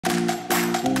Brave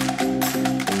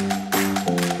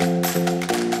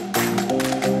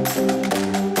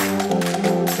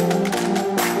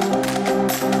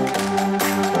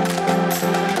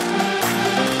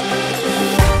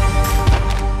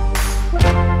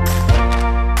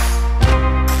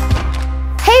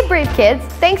kids,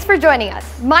 thanks for joining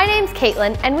us. My name's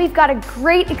Caitlin, and we've got a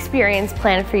great experience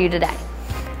planned for you today.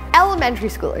 Elementary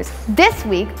schoolers, this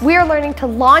week we are learning to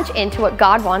launch into what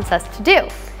God wants us to do.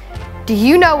 Do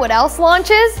you know what else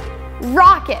launches?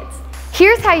 Rockets.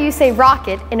 Here's how you say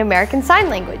rocket in American Sign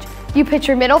Language. You put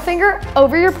your middle finger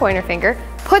over your pointer finger,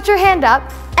 put your hand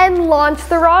up, and launch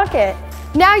the rocket.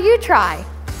 Now you try.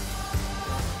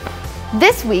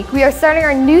 This week we are starting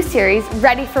our new series,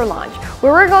 Ready for Launch,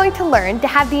 where we're going to learn to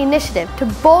have the initiative to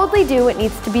boldly do what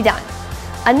needs to be done.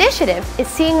 Initiative is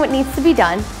seeing what needs to be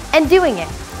done and doing it.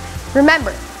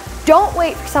 Remember, don't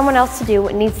wait for someone else to do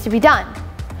what needs to be done.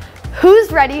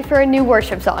 Who's ready for a new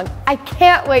worship song? I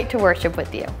can't wait to worship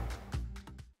with you.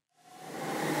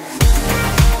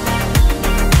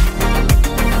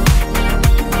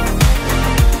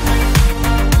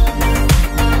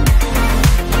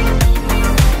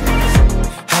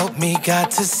 Help me,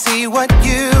 God, to see what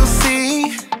you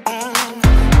see.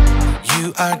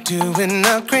 You are doing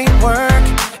a great work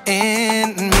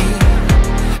in me.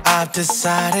 I've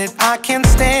decided I can't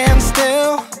stand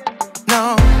still.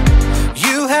 No,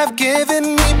 you have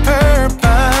given me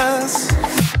purpose.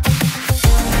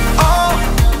 All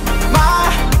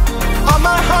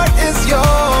my heart is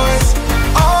yours.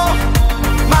 All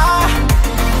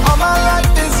my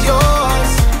life is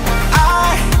yours.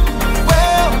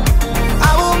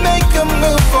 I will make a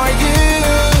move for you,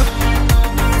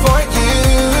 for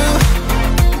you.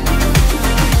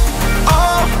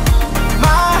 All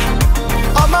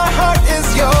my heart is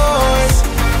yours.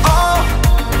 All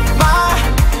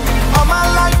my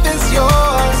life is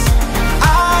yours.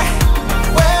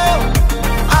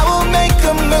 I will make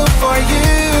a move for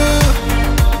you.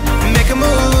 Make a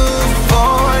move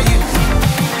for you.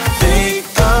 Make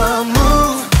a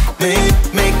move,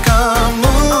 make a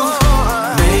move.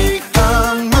 Make a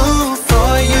move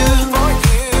for you.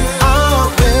 I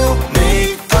will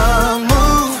make a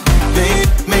move,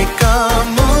 make a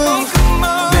move.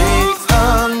 Make a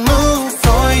move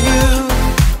for you.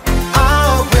 I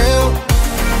will.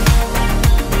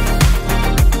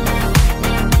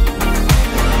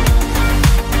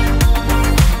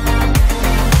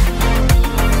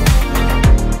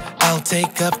 I'll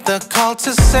take up the call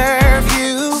to serve you.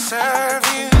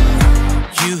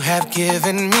 You have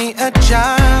given me a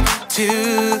job to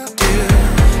do.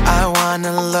 I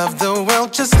wanna love the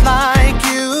world just like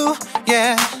you.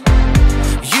 Yeah,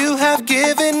 you have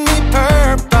given me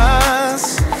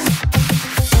purpose.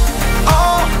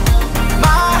 All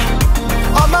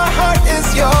my heart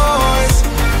is yours.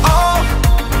 All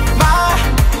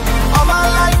my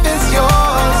life is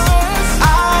yours.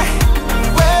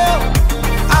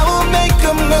 I will make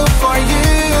a move for you,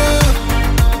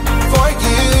 for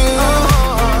you.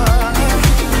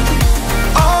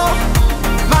 All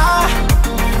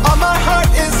my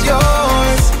heart is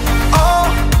yours. All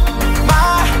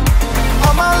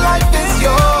my life is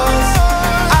yours.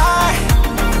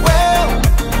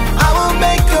 I will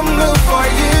make a move for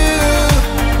you.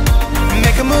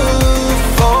 Make a move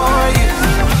for you.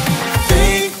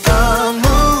 Make a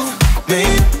move,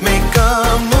 make a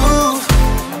move.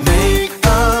 Make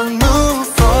a move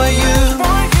for you.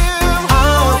 I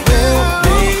will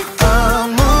make a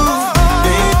move,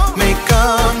 make a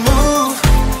move.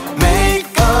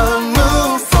 Make a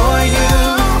move for you.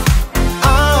 I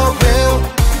will.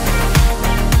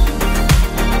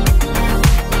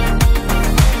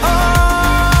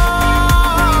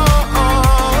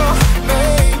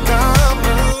 Make a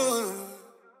move.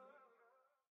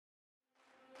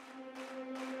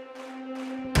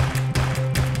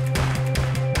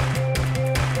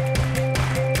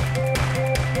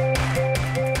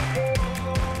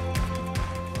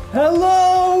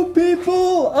 Hello,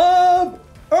 people of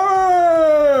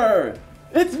Earth!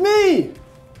 It's me!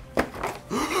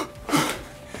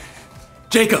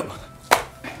 Jacob!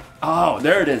 Oh,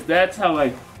 there it is. That's how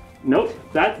I... Nope,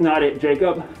 that's not it,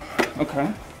 Jacob.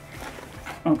 Okay.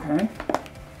 Okay.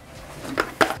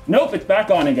 Nope, it's back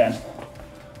on again.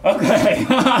 Okay.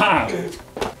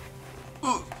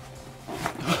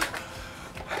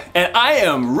 And I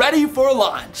am ready for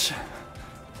launch.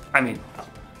 I mean,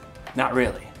 not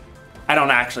really. I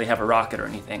don't actually have a rocket or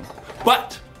anything,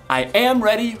 but I am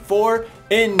ready for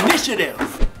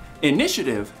initiative.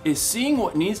 Initiative is seeing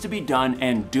what needs to be done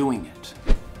and doing it.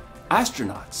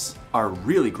 Astronauts are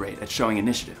really great at showing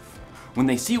initiative. When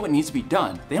they see what needs to be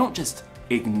done, they don't just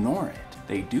ignore it.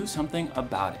 They do something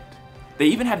about it. They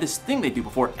even have this thing they do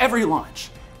before every launch.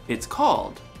 It's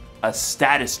called a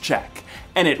status check,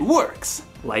 and it works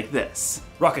like this.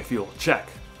 Rocket fuel, check.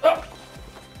 Oh.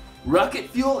 Rocket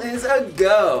fuel is a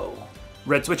go.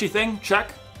 Red switchy thing,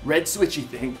 check. Red switchy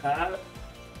thing,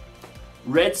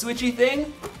 red switchy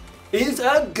thing is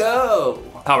a go.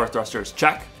 Power thrusters,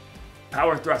 check.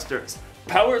 Power thrusters.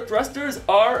 Power thrusters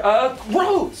are a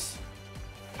gross.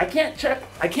 I can't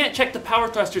check the power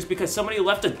thrusters because somebody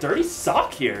left a dirty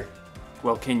sock here.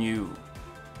 Well, can you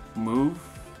move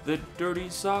the dirty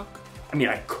sock? I mean,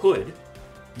 I could,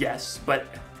 yes, but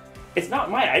it's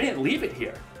not mine. I didn't leave it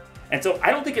here. And so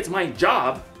I don't think it's my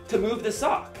job to move the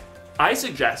sock. I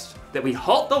suggest that we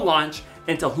halt the launch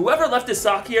until whoever left the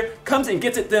sock here comes and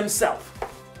gets it themselves.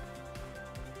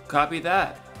 Copy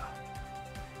that.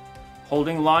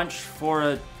 Holding launch for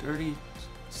a dirty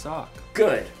sock.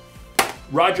 Good.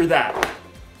 Roger that.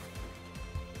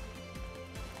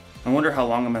 I wonder how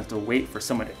long I'm gonna have to wait for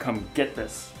someone to come get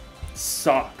this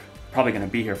sock. Probably gonna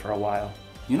be here for a while.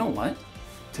 You know what?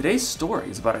 Today's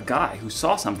story is about a guy who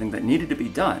saw something that needed to be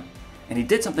done, and he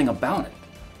did something about it,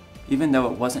 even though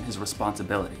it wasn't his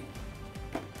responsibility.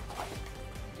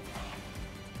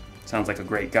 Sounds like a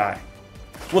great guy.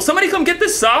 Will somebody come get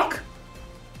this sock?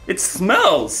 It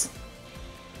smells.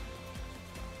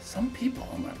 Some people,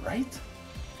 am I right?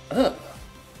 Ugh.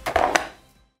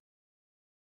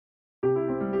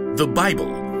 The Bible.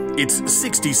 It's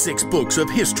 66 books of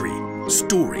history,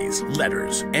 stories,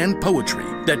 letters, and poetry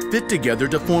that fit together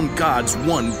to form God's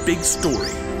one big story.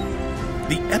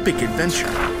 The epic adventure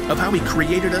of how He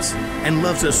created us and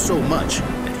loves us so much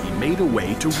that He made a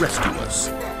way to rescue us.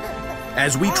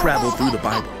 As we travel through the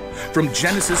Bible, from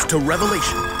Genesis to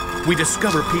Revelation, we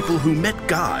discover people who met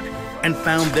God and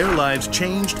found their lives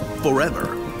changed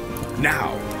forever.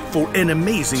 Now, for an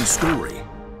amazing story,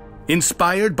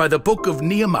 inspired by the book of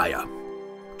Nehemiah,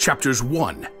 chapters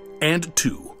 1 and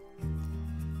 2.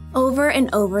 Over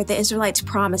and over, the Israelites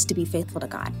promised to be faithful to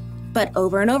God. But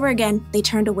over and over again, they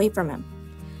turned away from Him.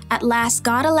 At last,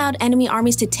 God allowed enemy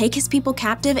armies to take His people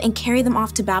captive and carry them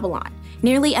off to Babylon,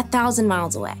 nearly 1,000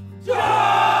 miles away.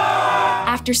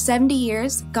 After 70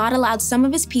 years, God allowed some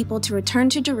of His people to return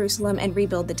to Jerusalem and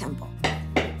rebuild the temple.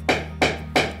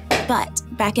 But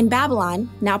back in Babylon,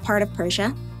 now part of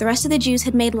Persia, the rest of the Jews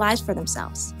had made lives for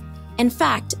themselves. In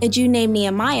fact, a Jew named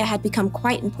Nehemiah had become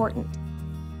quite important.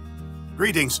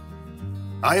 Greetings.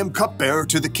 I am cupbearer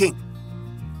to the king.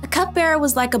 A cupbearer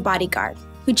was like a bodyguard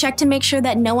who checked to make sure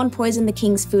that no one poisoned the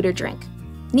king's food or drink.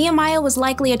 Nehemiah was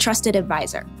likely a trusted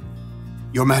advisor.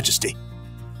 Your Majesty,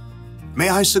 may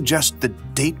I suggest the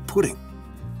date pudding?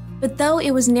 But though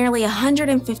it was nearly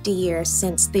 150 years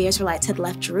since the Israelites had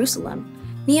left Jerusalem,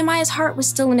 Nehemiah's heart was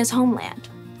still in his homeland.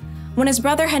 When his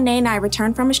brother Hanani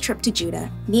returned from his trip to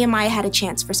Judah, Nehemiah had a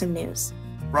chance for some news.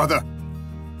 Brother,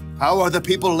 how are the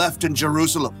people left in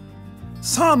Jerusalem?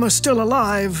 Some are still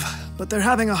alive, but they're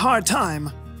having a hard time.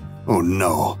 Oh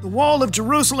no. The wall of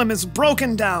Jerusalem is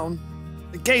broken down.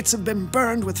 The gates have been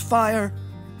burned with fire.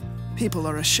 People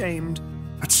are ashamed.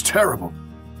 That's terrible.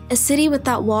 A city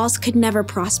without walls could never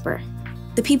prosper.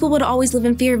 The people would always live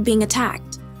in fear of being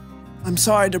attacked. I'm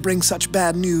sorry to bring such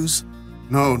bad news.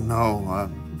 No,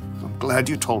 I'm glad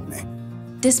you told me.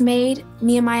 Dismayed,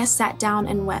 Nehemiah sat down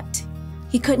and wept.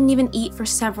 He couldn't even eat for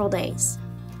several days.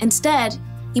 Instead,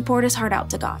 he poured his heart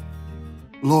out to God.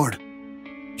 Lord,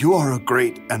 you are a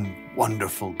great and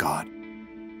wonderful God.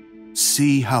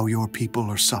 See how your people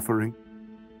are suffering.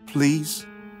 Please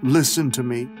listen to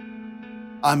me.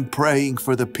 I'm praying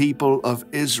for the people of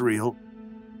Israel.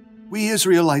 We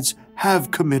Israelites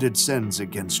have committed sins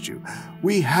against you.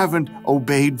 We haven't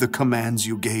obeyed the commands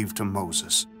you gave to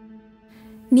Moses.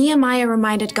 Nehemiah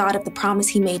reminded God of the promise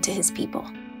He made to His people.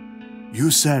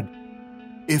 You said,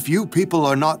 if you people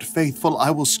are not faithful,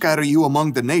 I will scatter you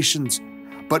among the nations.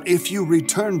 But if you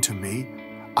return to me,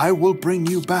 I will bring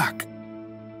you back.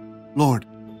 Lord,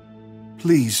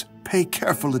 please pay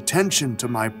careful attention to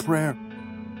my prayer.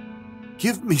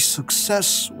 Give me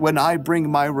success when I bring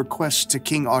my request to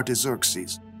King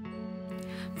Artaxerxes.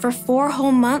 For 4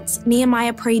 whole months,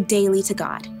 Nehemiah prayed daily to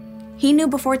God. He knew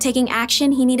before taking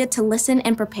action, he needed to listen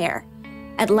and prepare.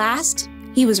 At last,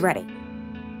 he was ready.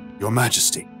 Your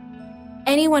Majesty.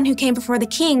 Anyone who came before the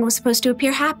king was supposed to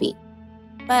appear happy.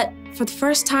 But for the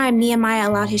first time, Nehemiah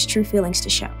allowed his true feelings to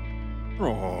show.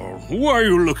 Oh, why are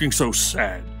you looking so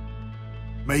sad?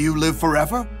 May you live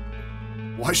forever?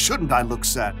 Why shouldn't I look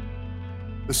sad?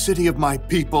 The city of my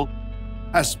people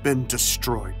has been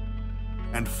destroyed,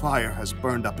 and fire has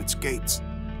burned up its gates.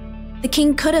 The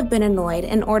king could have been annoyed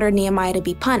and ordered Nehemiah to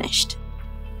be punished.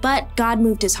 But God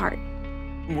moved his heart.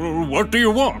 Well, what do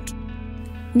you want?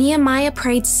 Nehemiah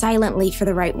prayed silently for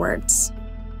the right words.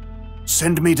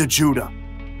 Send me to Judah.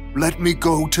 Let me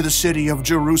go to the city of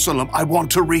Jerusalem. I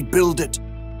want to rebuild it.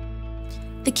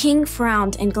 The king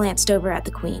frowned and glanced over at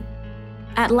the queen.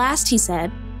 At last he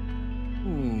said,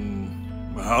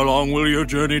 How long will your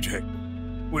journey take?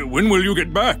 When will you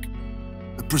get back?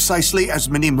 Precisely as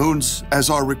many moons as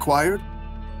are required.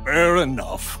 Fair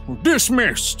enough.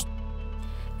 Dismissed.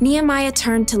 Nehemiah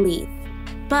turned to leave,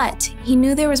 but he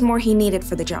knew there was more he needed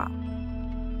for the job.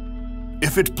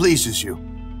 If it pleases you,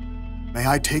 may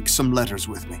I take some letters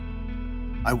with me?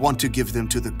 I want to give them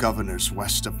to the governors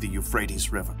west of the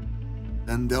Euphrates River.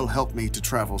 Then they'll help me to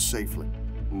travel safely.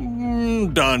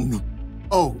 Done.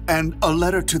 Oh, and a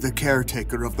letter to the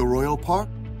caretaker of the royal park?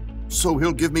 So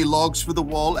he'll give me logs for the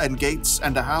wall and gates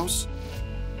and a house?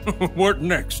 What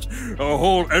next? A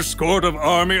whole escort of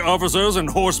army officers and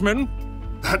horsemen?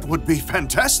 That would be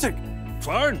fantastic.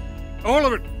 Fine. All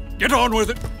of it. Get on with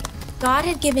it. God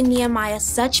had given Nehemiah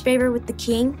such favor with the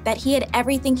king that he had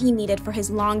everything he needed for his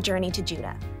long journey to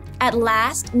Judah. At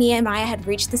last, Nehemiah had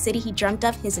reached the city he dreamt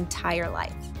of his entire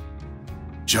life.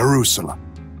 Jerusalem.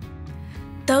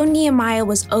 Though Nehemiah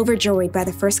was overjoyed by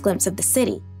the first glimpse of the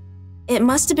city, it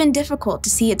must have been difficult to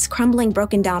see its crumbling,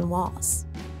 broken down walls.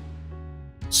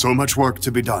 So much work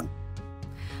to be done.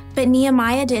 But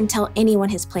Nehemiah didn't tell anyone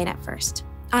his plan at first.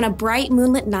 On a bright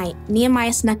moonlit night,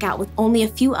 Nehemiah snuck out with only a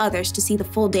few others to see the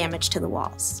full damage to the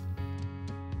walls.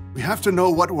 We have to know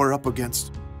what we're up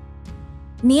against.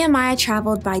 Nehemiah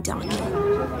traveled by donkey.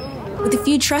 With a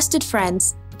few trusted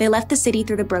friends, they left the city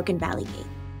through the broken valley gate.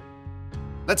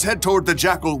 Let's head toward the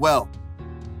Jackal Well.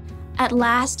 At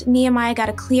last, Nehemiah got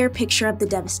a clear picture of the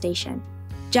devastation.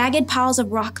 Jagged piles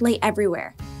of rock lay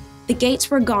everywhere. The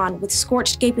gates were gone, with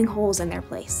scorched, gaping holes in their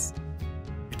place.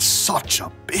 It's such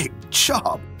a big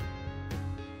job.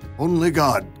 Only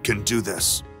God can do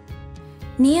this.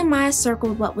 Nehemiah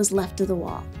circled what was left of the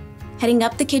wall, heading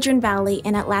up the Kidron Valley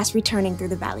and at last returning through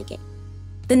the valley gate.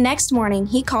 The next morning,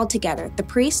 he called together the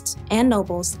priests and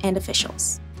nobles and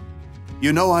officials.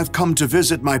 You know, I've come to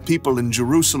visit my people in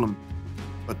Jerusalem,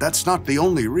 but that's not the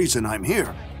only reason I'm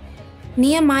here.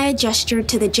 Nehemiah gestured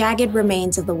to the jagged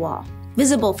remains of the wall,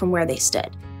 visible from where they stood.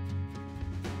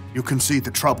 You can see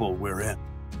the trouble we're in.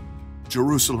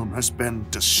 Jerusalem has been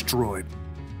destroyed.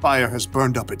 Fire has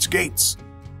burned up its gates.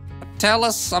 Tell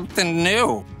us something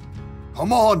new.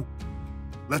 Come on.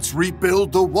 Let's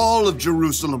rebuild the wall of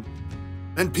Jerusalem.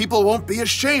 Then people won't be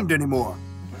ashamed anymore.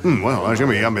 Well, I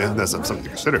mean, that's something to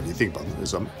consider if you think about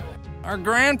this. Our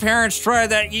grandparents tried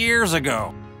that years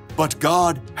ago. But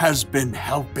God has been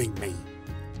helping me.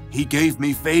 He gave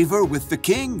me favor with the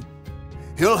king.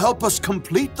 He'll help us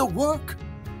complete the work.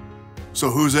 So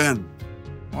who's in?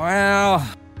 Well,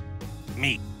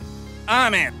 me.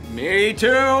 I'm in. Me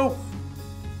too.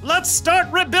 Let's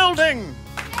start rebuilding!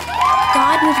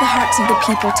 God moved the hearts of the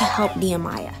people to help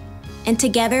Nehemiah, and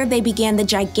together they began the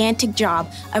gigantic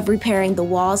job of repairing the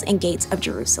walls and gates of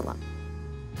Jerusalem.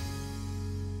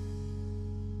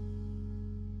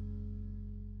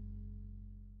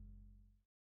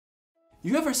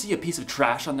 You ever see a piece of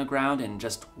trash on the ground and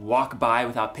just walk by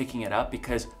without picking it up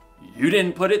because you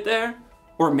didn't put it there?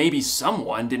 Or maybe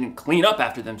someone didn't clean up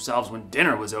after themselves when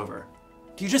dinner was over?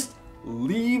 Do you just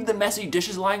leave the messy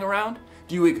dishes lying around?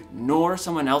 Do you ignore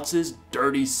someone else's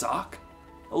dirty sock?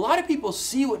 A lot of people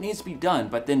see what needs to be done,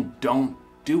 but then don't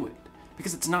do it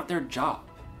because it's not their job.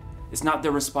 It's not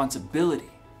their responsibility.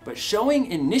 But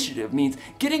showing initiative means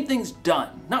getting things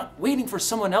done, not waiting for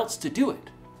someone else to do it.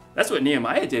 That's what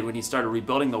Nehemiah did when he started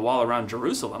rebuilding the wall around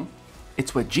Jerusalem.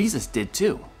 It's what Jesus did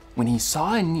too. When he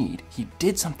saw a need, he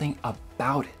did something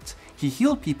about it. He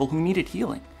healed people who needed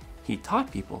healing. He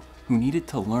taught people who needed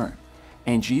to learn.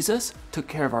 And Jesus took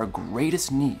care of our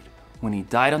greatest need when he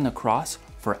died on the cross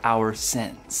for our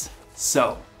sins.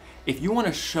 So, if you want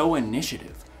to show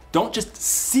initiative, don't just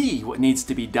see what needs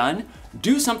to be done,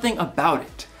 do something about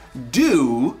it.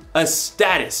 Do a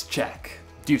status check.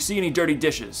 Do you see any dirty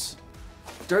dishes?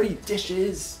 Dirty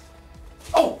dishes.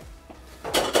 Oh!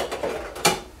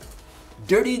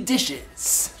 Dirty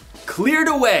dishes. Cleared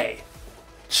away.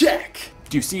 Check.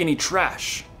 Do you see any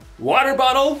trash? Water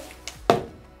bottle.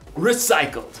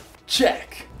 Recycled.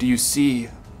 Check. Do you see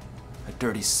a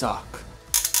dirty sock?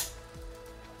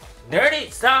 Dirty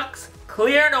socks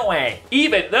cleared away,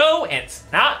 even though it's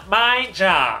not my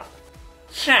job.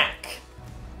 Check.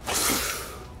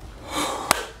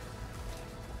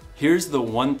 Here's the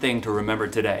one thing to remember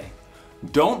today.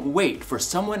 Don't wait for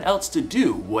someone else to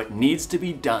do what needs to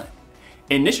be done.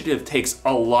 Initiative takes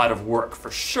a lot of work for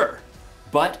sure,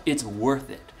 but it's worth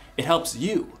it. It helps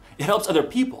you, it helps other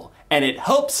people, and it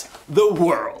helps the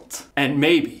world. And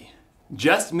maybe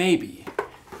just maybe,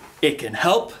 it can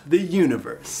help the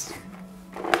universe.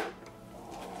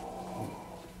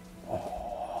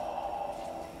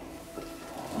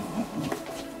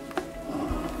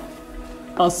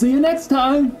 I'll see you next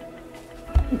time.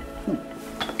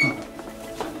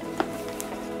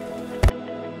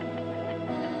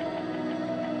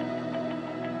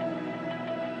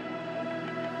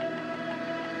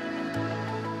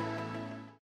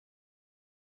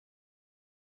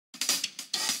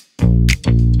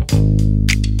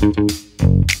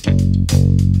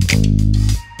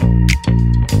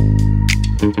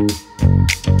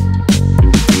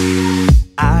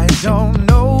 I don't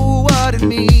know what it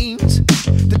means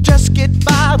to just get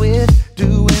by with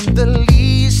doing the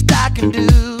least I can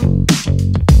do.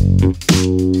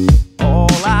 All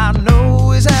I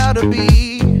know is how to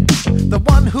be the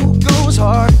one who goes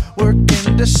hard,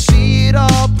 working to see it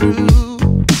all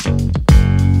through.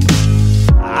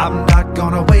 I'm not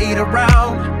gonna wait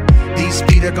around, these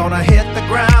feet are gonna hit the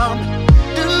ground.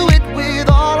 Do it with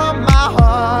all of my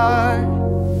heart.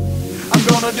 I'm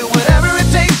gonna do whatever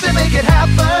it takes to make it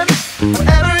happen.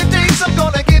 Whatever it takes, I'm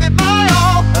gonna give it my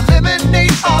all.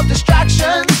 Eliminate all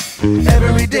distractions.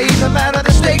 Every day, no matter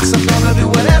the stakes, I'm gonna do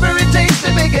whatever it takes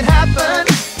to make it happen.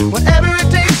 Whatever it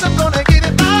takes, I'm gonna give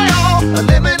it my all.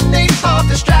 Eliminate all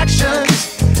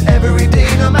distractions. Every day,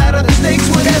 no matter the stakes,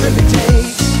 whatever it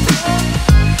takes.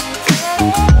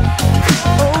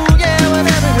 Oh yeah,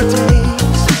 whatever it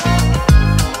takes.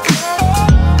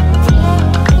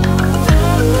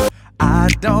 I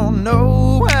don't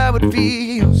know how it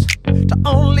feels to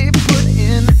only put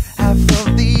in half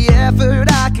of the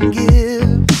effort I can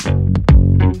give.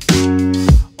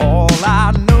 All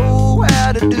I know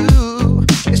how to do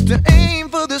is to aim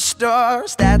for the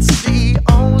stars. That's the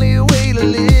only way to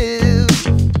live.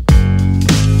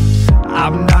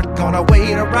 I'm not gonna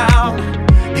wait around,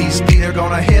 these feet are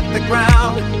gonna hit the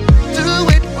ground. Do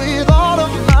it with all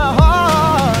of my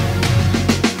heart.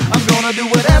 I'm gonna do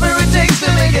whatever it takes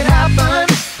to make it happen.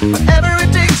 Whatever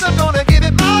it takes, I'm gonna give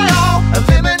it my all.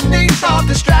 Eliminate all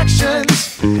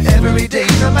distractions. Every day,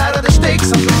 no matter the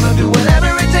stakes, I'm gonna do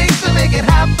whatever it takes to make it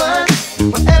happen.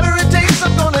 Whatever it takes,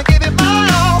 I'm gonna give it my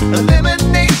all.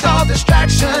 Eliminate all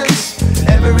distractions.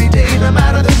 Every day, no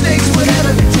matter the stakes,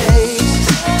 whatever it takes.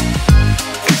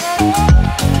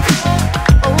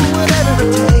 Oh, whatever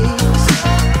it takes.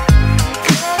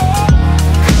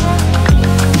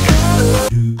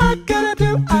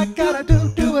 I gotta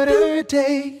do whatever it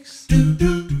takes.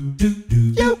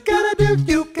 You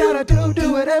gotta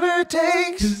do whatever it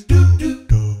takes.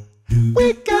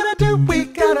 We gotta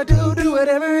do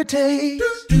whatever it takes.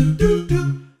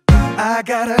 I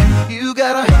gotta, you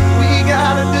gotta, we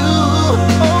gotta do.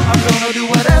 Oh, I'm gonna do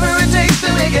whatever it takes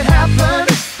to make it happen.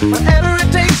 Whatever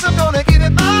it takes, I'm gonna give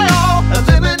it my all.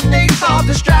 Eliminate all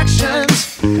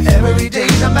distractions. Every day,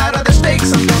 no matter the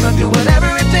stakes, I'm gonna do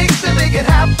whatever it takes to make it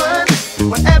happen.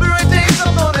 Whatever it takes,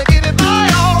 I'm gonna give it my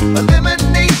all.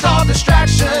 Eliminate all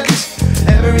distractions.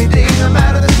 Every day, no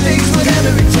matter the stakes,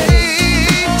 whatever it takes.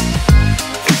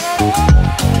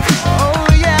 Oh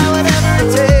yeah, whatever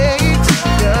it takes.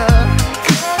 Yeah.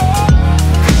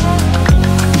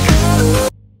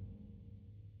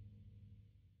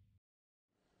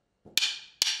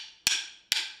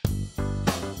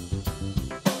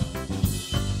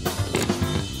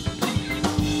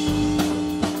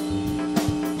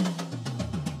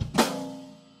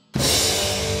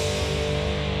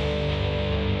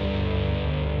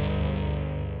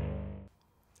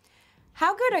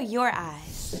 How good are your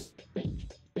eyes?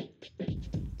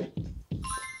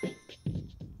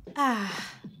 Ah,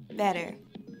 better.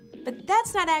 But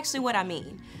that's not actually what I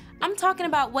mean. I'm talking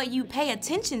about what you pay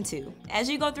attention to as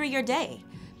you go through your day.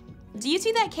 Do you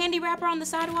see that candy wrapper on the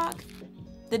sidewalk?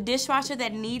 The dishwasher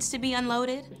that needs to be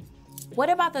unloaded?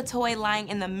 What about the toy lying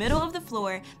in the middle of the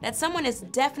floor that someone is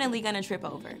definitely gonna trip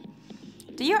over?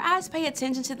 Do your eyes pay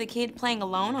attention to the kid playing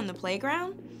alone on the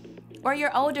playground? Or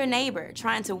your older neighbor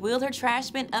trying to wheel her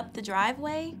trash bin up the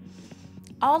driveway?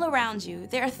 All around you,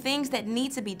 there are things that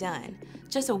need to be done,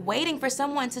 just waiting for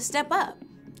someone to step up.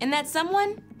 And that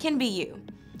someone can be you.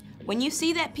 When you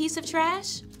see that piece of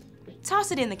trash,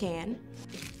 toss it in the can.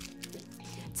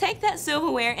 Take that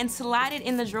silverware and slide it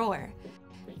in the drawer.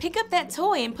 Pick up that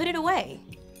toy and put it away.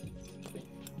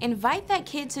 Invite that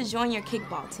kid to join your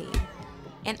kickball team.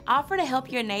 And offer to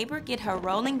help your neighbor get her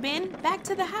rolling bin back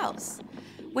to the house.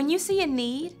 When you see a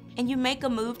need and you make a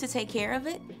move to take care of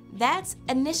it, that's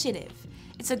initiative.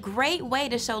 It's a great way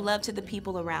to show love to the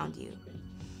people around you.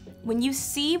 When you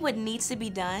see what needs to be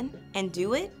done and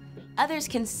do it, others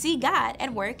can see God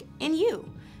at work in you.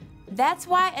 That's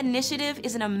why initiative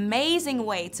is an amazing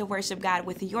way to worship God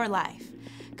with your life.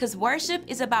 Because worship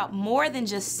is about more than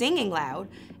just singing loud.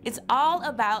 It's all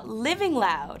about living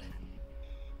loud.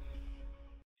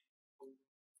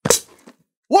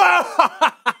 Whoa!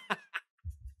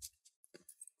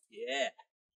 Yeah.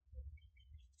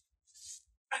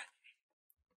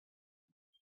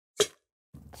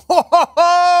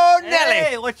 Oh, Nelly!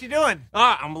 Hey, what you doing?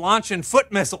 I'm launching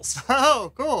foot missiles.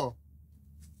 Oh, cool.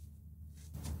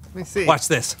 Let me see. Watch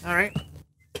this. All right.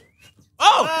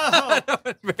 Oh!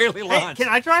 Barely Hey, launched. can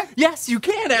I try? Yes, you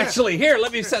can actually. Here,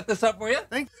 let me set this up for you.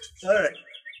 Thanks. All right.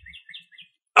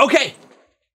 Okay.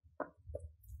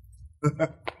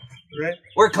 Right.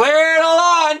 We're clear to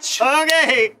launch.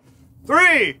 Okay.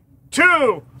 3,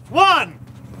 2, 1.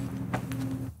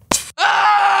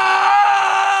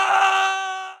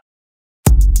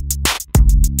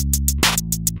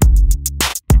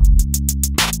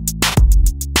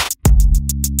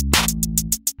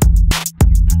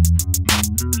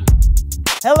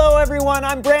 Hello, everyone.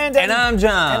 I'm Brandon. And I'm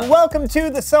John. And welcome to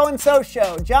the So and So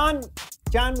Show. John,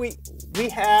 we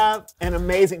have an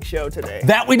amazing show today.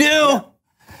 That we do. Yeah.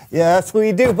 Yes,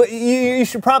 we do. But you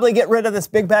should probably get rid of this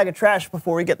big bag of trash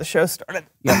before we get the show started.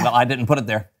 Yeah, well, I didn't put it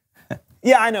there.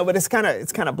 Yeah, I know, but it's kind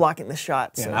of blocking the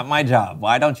shot. Yeah, So. not my job.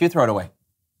 Why don't you throw it away?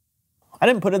 I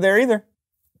didn't put it there either.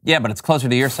 Yeah, but it's closer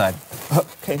to your side.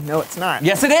 Okay, no, it's not.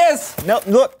 Yes, it is. No,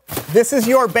 look, this is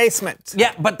your basement.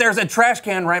 Yeah, but there's a trash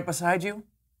can right beside you.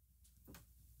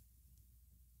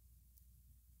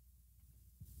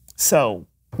 So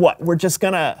what? We're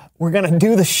gonna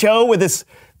do the show with this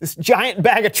giant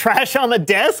bag of trash on the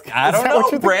desk? I don't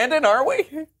know, Brandon, are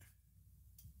we?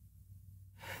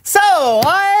 So,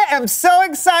 I am so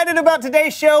excited about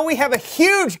today's show. We have a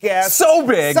huge guest. So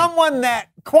big. Someone that,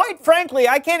 quite frankly,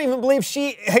 I can't even believe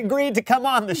she agreed to come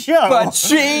on the show. But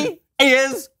she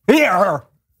is here.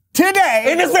 Today.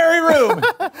 In this very room.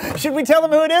 Should we tell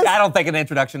them who it is? I don't think an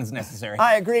introduction is necessary.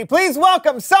 I agree. Please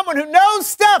welcome someone who knows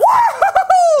stuff.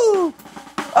 Woo-hoo-hoo!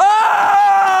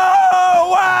 Oh,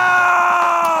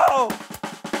 wow!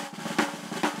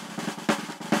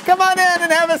 Come on in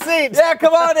and have a seat. Yeah,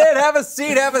 come on in. Have a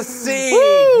seat. Have a seat.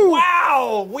 Woo!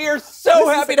 Wow. We are so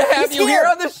happy to have you here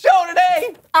on the show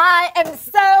today. I am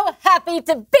so happy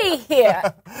to be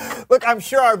here. Look, I'm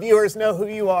sure our viewers know who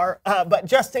you are, but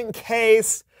just in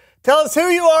case, tell us who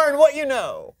you are and what you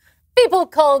know. People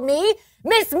call me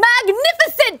Miss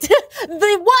Magnificent,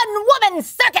 the one-woman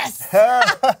circus.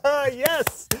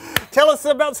 Yes. Tell us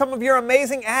about some of your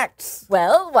amazing acts.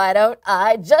 Well, why don't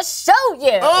I just show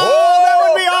you? Oh, that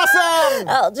would be awesome.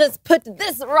 I'll just put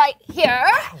this right here.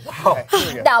 Wow. Okay, here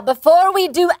we go. Now, before we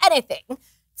do anything,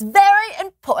 it's very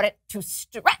important to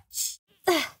stretch.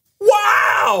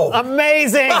 Wow!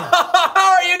 Amazing.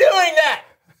 How are you doing that?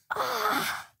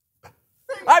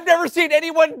 I've never seen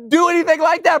anyone do anything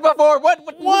like that before. What?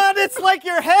 It's like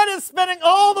your head is spinning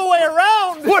all the way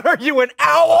around. What are you, an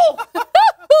owl?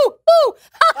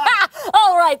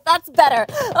 All right, that's better.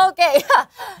 Okay,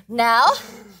 now,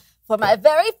 for my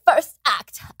very first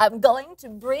act, I'm going to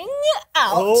bring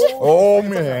out Oh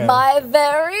man. my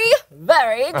very,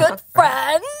 very good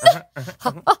friend,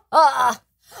 Frank!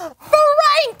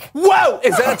 Whoa!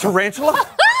 Is that a tarantula?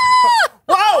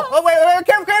 Whoa! Oh, wait,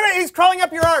 careful, he's crawling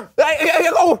up your arm.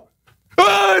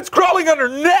 It's crawling on her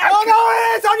neck. Oh,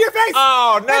 no, it's on your face.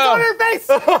 Oh, no. It's on your face.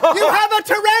 You have a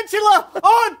tarantula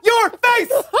on your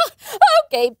face.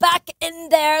 Okay, back in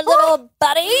there, little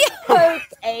buddy.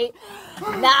 Okay,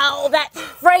 now that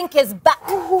Frank is back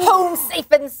home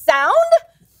safe and sound,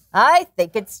 I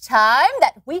think it's time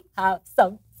that we have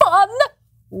some fun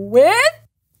with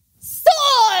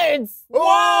swords.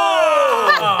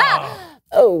 Whoa!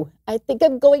 Oh, I think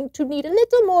I'm going to need a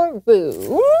little more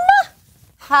room.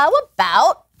 How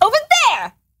about over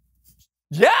there?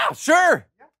 Yeah, sure.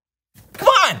 Come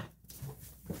on.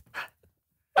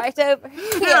 Right over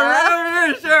here. Yeah, right over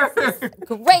here, sure.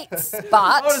 Great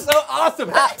spot. Oh, it's so awesome.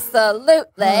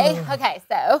 Absolutely. Okay,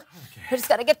 so we're just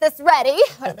gonna get this ready.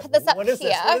 We're gonna put this up What is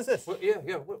here. this? What is this?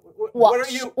 Yeah. Watch, What are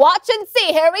you? watch and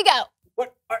see. Here we go.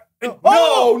 What? No.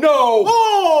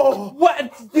 Oh!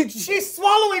 What? She's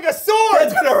swallowing a sword.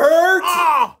 That's gonna hurt.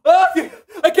 Ah!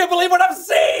 I can't believe what I'm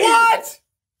seeing.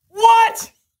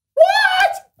 What?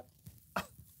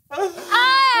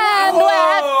 And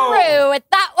we're through with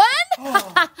that one.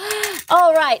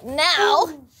 All right, now,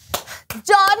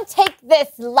 John, take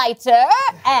this lighter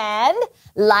and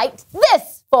light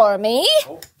this for me.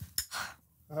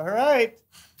 All right.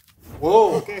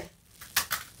 Whoa. Okay.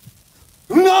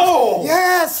 No.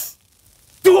 Yes.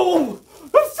 Oh,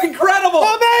 that's incredible.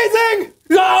 Amazing.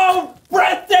 Oh,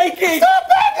 breathtaking.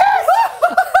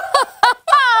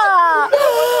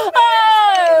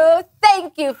 Oh,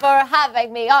 thank you for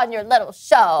having me on your little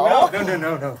show.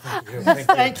 No.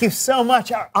 Thank you so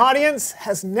much. Our audience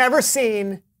has never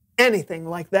seen anything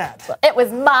like that. It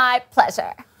was my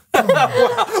pleasure.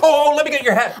 Oh, let me get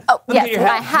your hat. Oh, yes,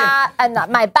 my hat and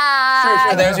my bag.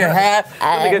 Sure, there's your hat.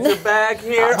 Let me get your bag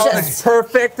here. Oh, that's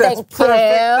perfect. That's Thank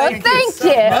perfect. you. Thank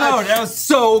you. No, that was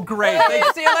so great.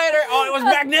 See you later. Oh, it was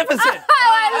magnificent.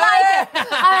 I like it.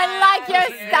 I like your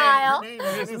style.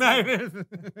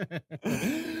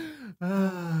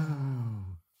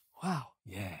 Wow.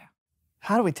 Yeah.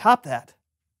 How do we top that?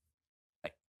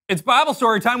 It's Bible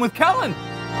story time with Kellen.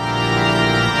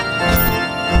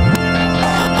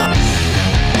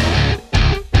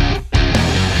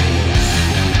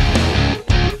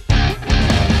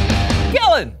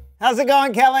 Kellen! How's it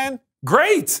going, Kellen?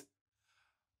 Great!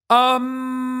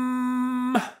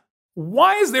 Why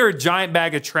is there a giant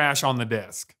bag of trash on the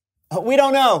desk? We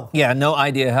don't know. Yeah, no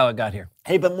idea how it got here.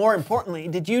 Hey, but more importantly,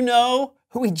 did you know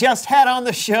who we just had on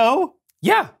the show?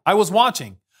 Yeah, I was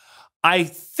watching. I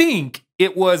think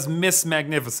it was Miss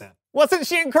Magnificent. Wasn't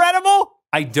she incredible?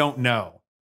 I don't know.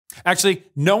 Actually,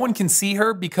 no one can see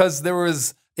her because there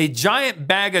was a giant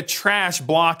bag of trash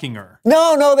blocking her.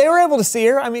 No, they were able to see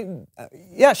her. I mean,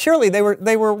 yeah, surely they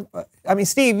were. I mean,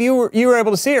 Steve, you were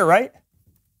able to see her, right?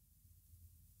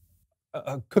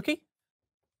 A cookie?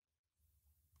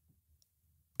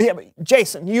 Yeah, but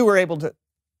Jason, you were able to.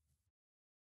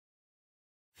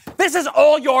 This is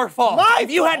all your fault. My if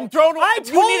you hadn't thrown away, I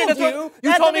told you at the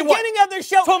me what? beginning of the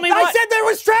show. Told me I what? said there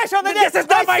was trash on the desk. This is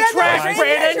not my trash,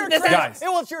 Brandon. This is guys.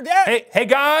 It was your dad. Hey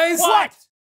guys! What?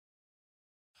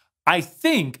 I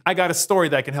think I got a story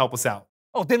that can help us out.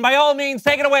 Oh, then by all means,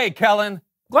 take it away, Kellen.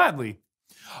 Gladly.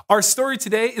 Our story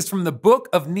today is from the book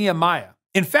of Nehemiah.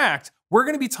 In fact, we're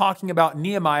going to be talking about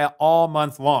Nehemiah all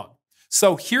month long.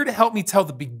 So here to help me tell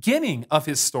the beginning of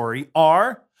his story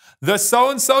are the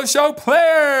So-and-So Show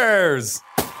players.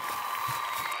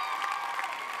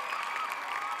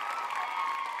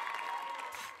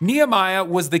 Nehemiah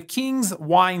was the king's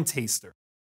wine taster.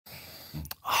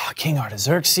 Oh, King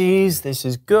Artaxerxes, this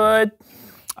is good.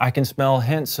 I can smell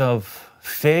hints of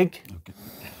fig. Okay.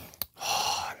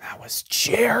 Oh, and that was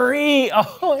cherry.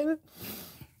 Oh,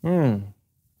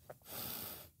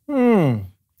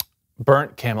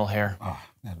 burnt camel hair. Oh,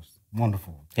 that was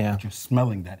wonderful. Yeah. But you're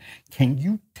smelling that. Can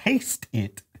you taste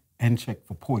it and check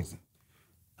for poison?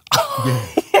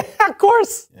 Yeah, of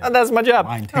course. Yeah. That's my job.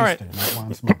 Wine taster, all right. not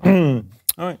wine smoker.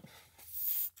 All right.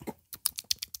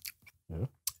 Yeah.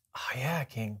 Oh, yeah,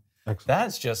 King. Excellent.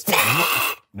 That's just...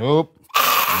 Nope.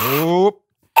 Nope.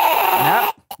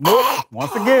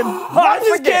 Once again. I'm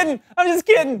just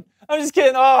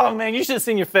kidding. Oh, man, you should have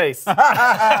seen your face. It's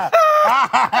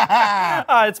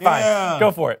fine. Yeah.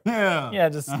 Go for it. Yeah.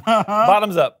 Just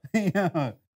bottoms up.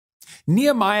 Yeah.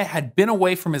 Nehemiah had been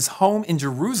away from his home in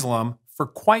Jerusalem for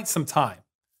quite some time.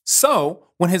 So,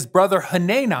 when his brother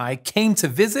Hanani came to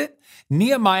visit,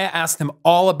 Nehemiah asked him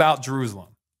all about Jerusalem.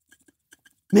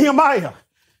 Nehemiah.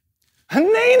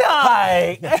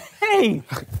 Hanani! Hey!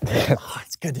 Oh,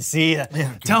 it's good to see you.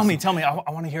 Yeah, tell me.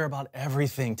 I want to hear about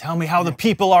everything. Tell me how the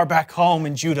people are back home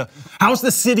in Judah. How's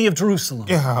the city of Jerusalem?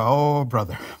 Yeah, oh,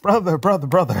 brother.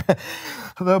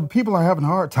 The people are having a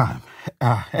hard time.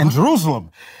 And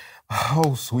Jerusalem.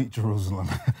 Oh, sweet Jerusalem.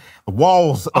 The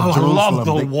walls of Jerusalem. I love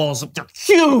the walls. They're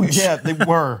huge. Yeah, they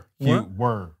were.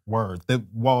 Were. The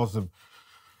walls have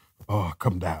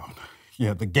come down.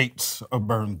 Yeah, the gates are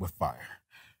burned with fire.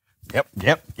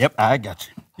 Yep, I got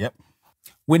you. Yep.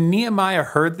 When Nehemiah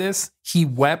heard this, he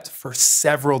wept for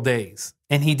several days,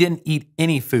 and he didn't eat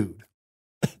any food.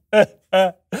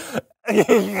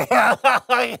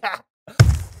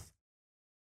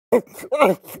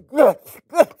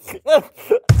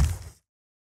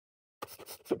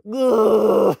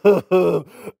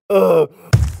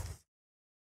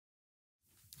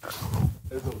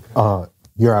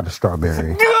 You're out of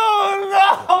strawberry.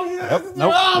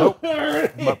 Nope.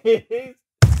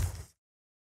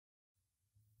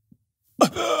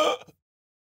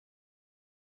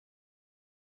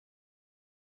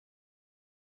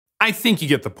 I think you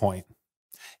get the point.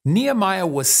 Nehemiah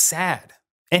was sad,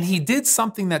 and he did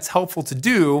something that's helpful to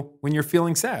do when you're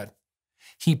feeling sad.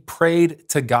 He prayed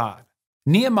to God.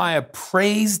 Nehemiah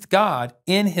praised God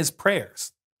in his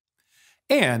prayers.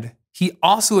 And he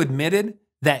also admitted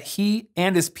that he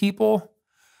and his people,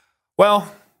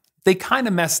 well, they kind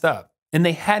of messed up and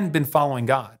they hadn't been following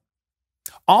God.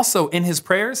 Also, in his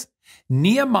prayers,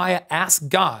 Nehemiah asked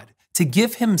God to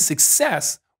give him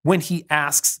success when he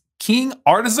asks King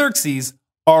Artaxerxes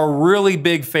a really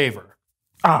big favor.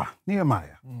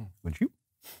 Nehemiah, would you?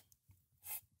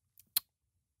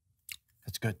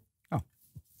 That's good. Oh,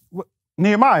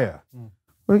 Nehemiah,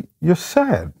 Well, you're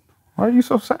sad. Why are you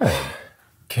so sad?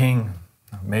 King,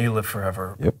 may you live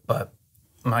forever. Yep. But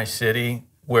my city,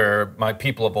 where my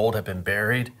people of old have been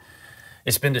buried,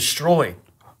 it's been destroyed.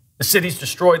 The city's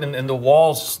destroyed, and the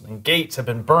walls and gates have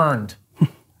been burned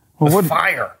with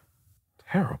fire.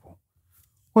 Terrible.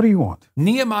 What do you want?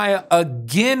 Nehemiah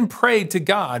again prayed to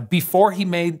God before he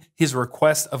made his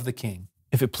request of the king.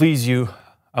 If it please you,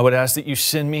 I would ask that you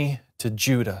send me to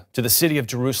Judah, to the city of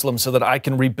Jerusalem, so that I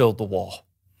can rebuild the wall.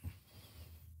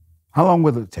 How long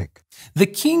will it take? The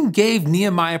king gave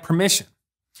Nehemiah permission.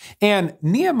 And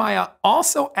Nehemiah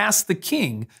also asked the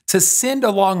king to send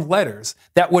along letters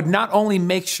that would not only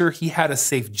make sure he had a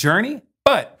safe journey,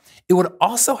 but it would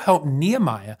also help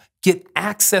Nehemiah get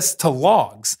access to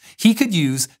logs he could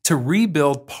use to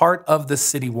rebuild part of the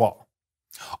city wall.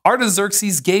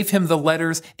 Artaxerxes gave him the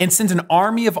letters and sent an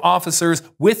army of officers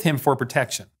with him for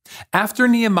protection. After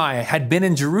Nehemiah had been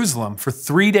in Jerusalem for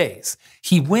 3 days,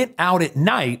 he went out at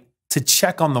night to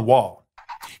check on the wall.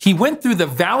 He went through the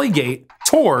valley gate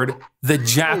toward the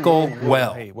Jackal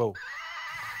Well. Hey, whoa.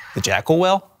 The Jackal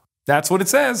Well? That's what it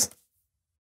says.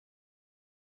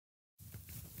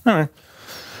 All right.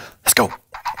 Let's go.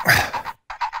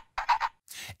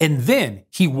 And then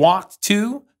he walked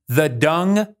to the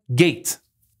Dung Gate.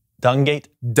 Dung Gate?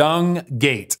 Dung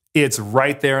Gate. It's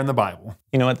right there in the Bible.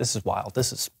 You know what? This is wild.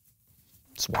 It's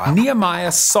wild.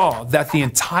 Nehemiah saw that the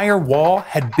entire wall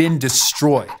had been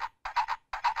destroyed.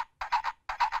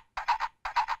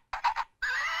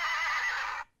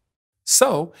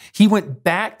 So he went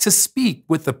back to speak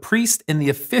with the priest and the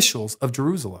officials of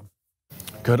Jerusalem.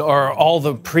 Good. Are all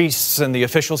the priests and the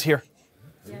officials here?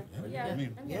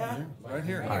 Yeah. Right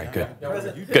here. All right, good.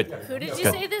 Good. Who did you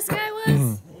say this guy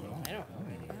was? I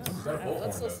don't know.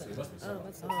 Let's listen.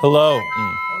 Hello.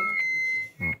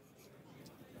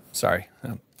 Sorry.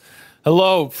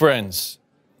 Hello, friends.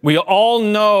 We all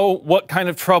know what kind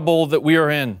of trouble that we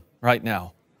are in right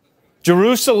now.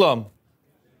 Jerusalem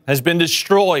has been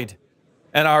destroyed,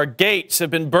 and our gates have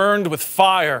been burned with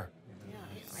fire.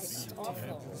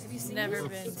 Never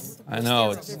been. I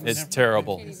know, it's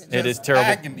terrible. It is terrible.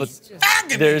 Agony. But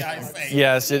Agony, there's, I say.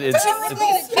 yes, it is.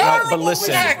 No, but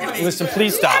listen,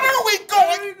 please stop. Where are we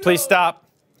going? Please stop.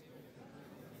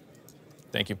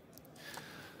 Thank you.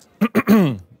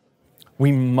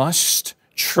 We must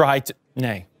try to,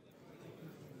 nay.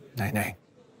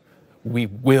 We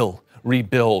will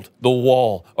rebuild the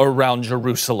wall around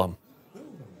Jerusalem.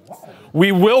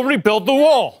 We will rebuild the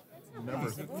wall. Never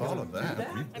thought of that.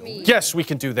 Yes, we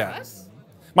can do that.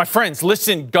 My friends,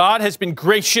 listen, God has been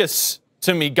gracious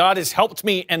to me. God has helped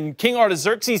me, and King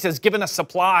Artaxerxes has given us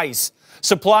supplies.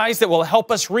 Supplies that will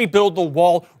help us rebuild the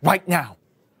wall right now.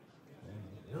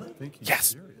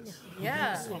 Yes.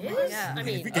 Yeah. I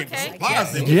mean,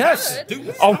 okay. Yes.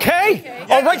 Okay.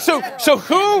 All right, so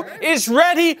who is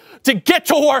ready to get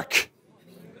to work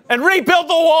and rebuild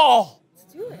the wall?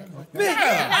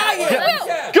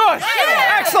 Yeah. Good.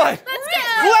 Excellent.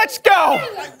 Let's go.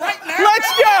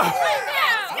 Let's go.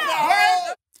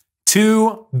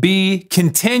 To be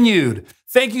continued.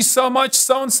 Thank you so much,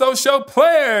 So-and-So Show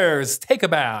players. Take a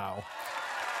bow.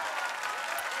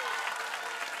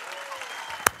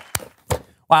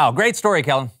 Wow, great story,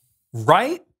 Kellen.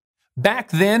 Right?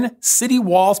 Back then, city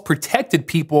walls protected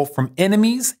people from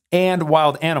enemies and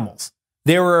wild animals.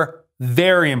 They were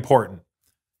very important.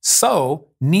 So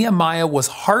Nehemiah was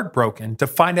heartbroken to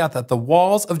find out that the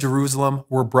walls of Jerusalem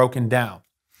were broken down.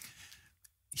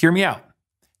 Hear me out.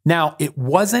 Now, it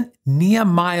wasn't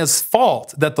Nehemiah's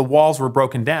fault that the walls were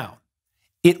broken down.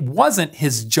 It wasn't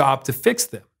his job to fix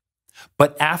them.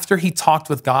 But after he talked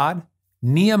with God,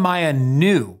 Nehemiah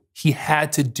knew he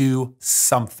had to do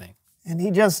something. And he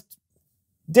just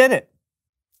did it.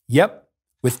 Yep.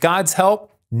 With God's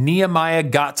help, Nehemiah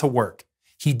got to work.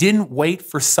 He didn't wait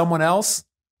for someone else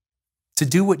to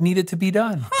do what needed to be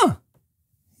done.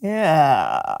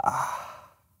 Yeah.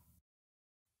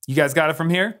 You guys got it from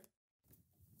here?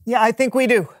 Yeah, I think we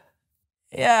do.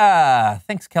 Yeah.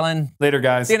 Thanks, Kellen. Later,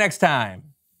 guys. See you next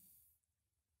time.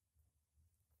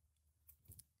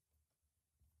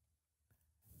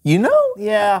 You know?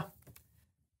 Yeah.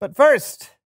 But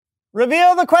first,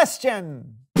 reveal the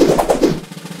question.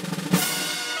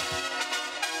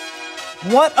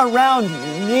 What around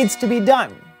you needs to be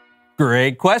done?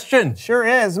 Great question. Sure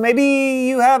is. Maybe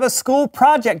you have a school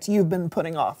project you've been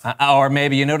putting off. Or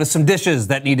maybe you notice some dishes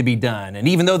that need to be done, and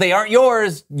even though they aren't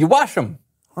yours, you wash them.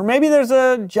 Or maybe there's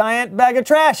a giant bag of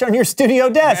trash on your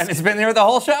studio desk. And it's been there the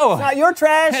whole show. It's not your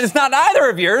trash. And it's not either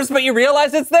of yours, but you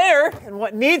realize it's there. And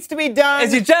what needs to be done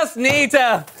is you just need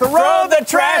to throw the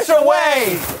trash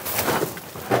away.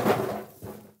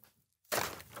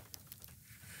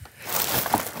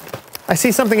 I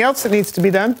see something else that needs to be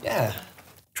done. Yeah.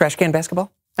 Trash can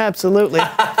basketball? Absolutely.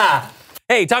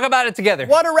 Hey, talk about it together.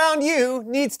 What around you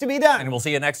needs to be done? And we'll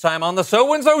see you next time on the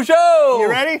So and So Show. You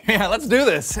ready? Yeah, let's do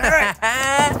this. All right.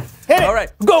 Hit it. All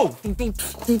right, go.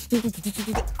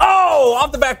 Oh,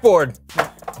 off the backboard.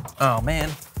 Oh, man.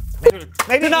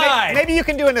 Maybe you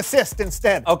can do an assist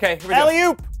instead. Okay, here we go.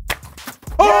 Alley-oop.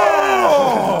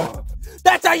 Oh!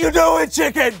 That's how you do it,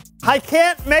 chicken. I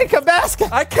can't make a basket.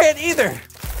 I can't either.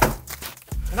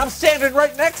 And I'm standing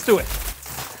right next to it.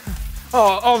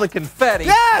 Oh, all the confetti.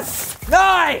 Yes!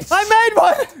 Nice! I made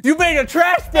one! You made a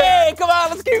trash can! Hey, come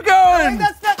on, let's keep going!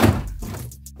 That's not...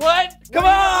 What? Come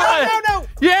on! No!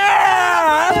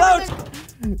 Yeah! I love...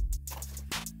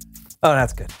 Oh,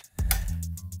 that's good.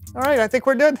 All right, I think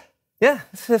we're good. Yeah,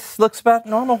 this looks about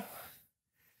normal.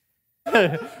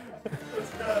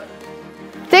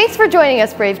 Thanks for joining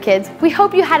us, Brave Kids. We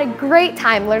hope you had a great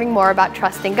time learning more about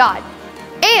trusting God.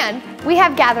 And we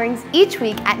have gatherings each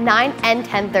week at 9 and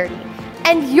 10:30.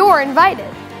 And you're invited.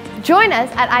 Join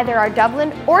us at either our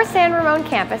Dublin or San Ramon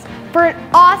campus for an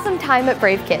awesome time at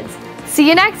Brave Kids. See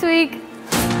you next week.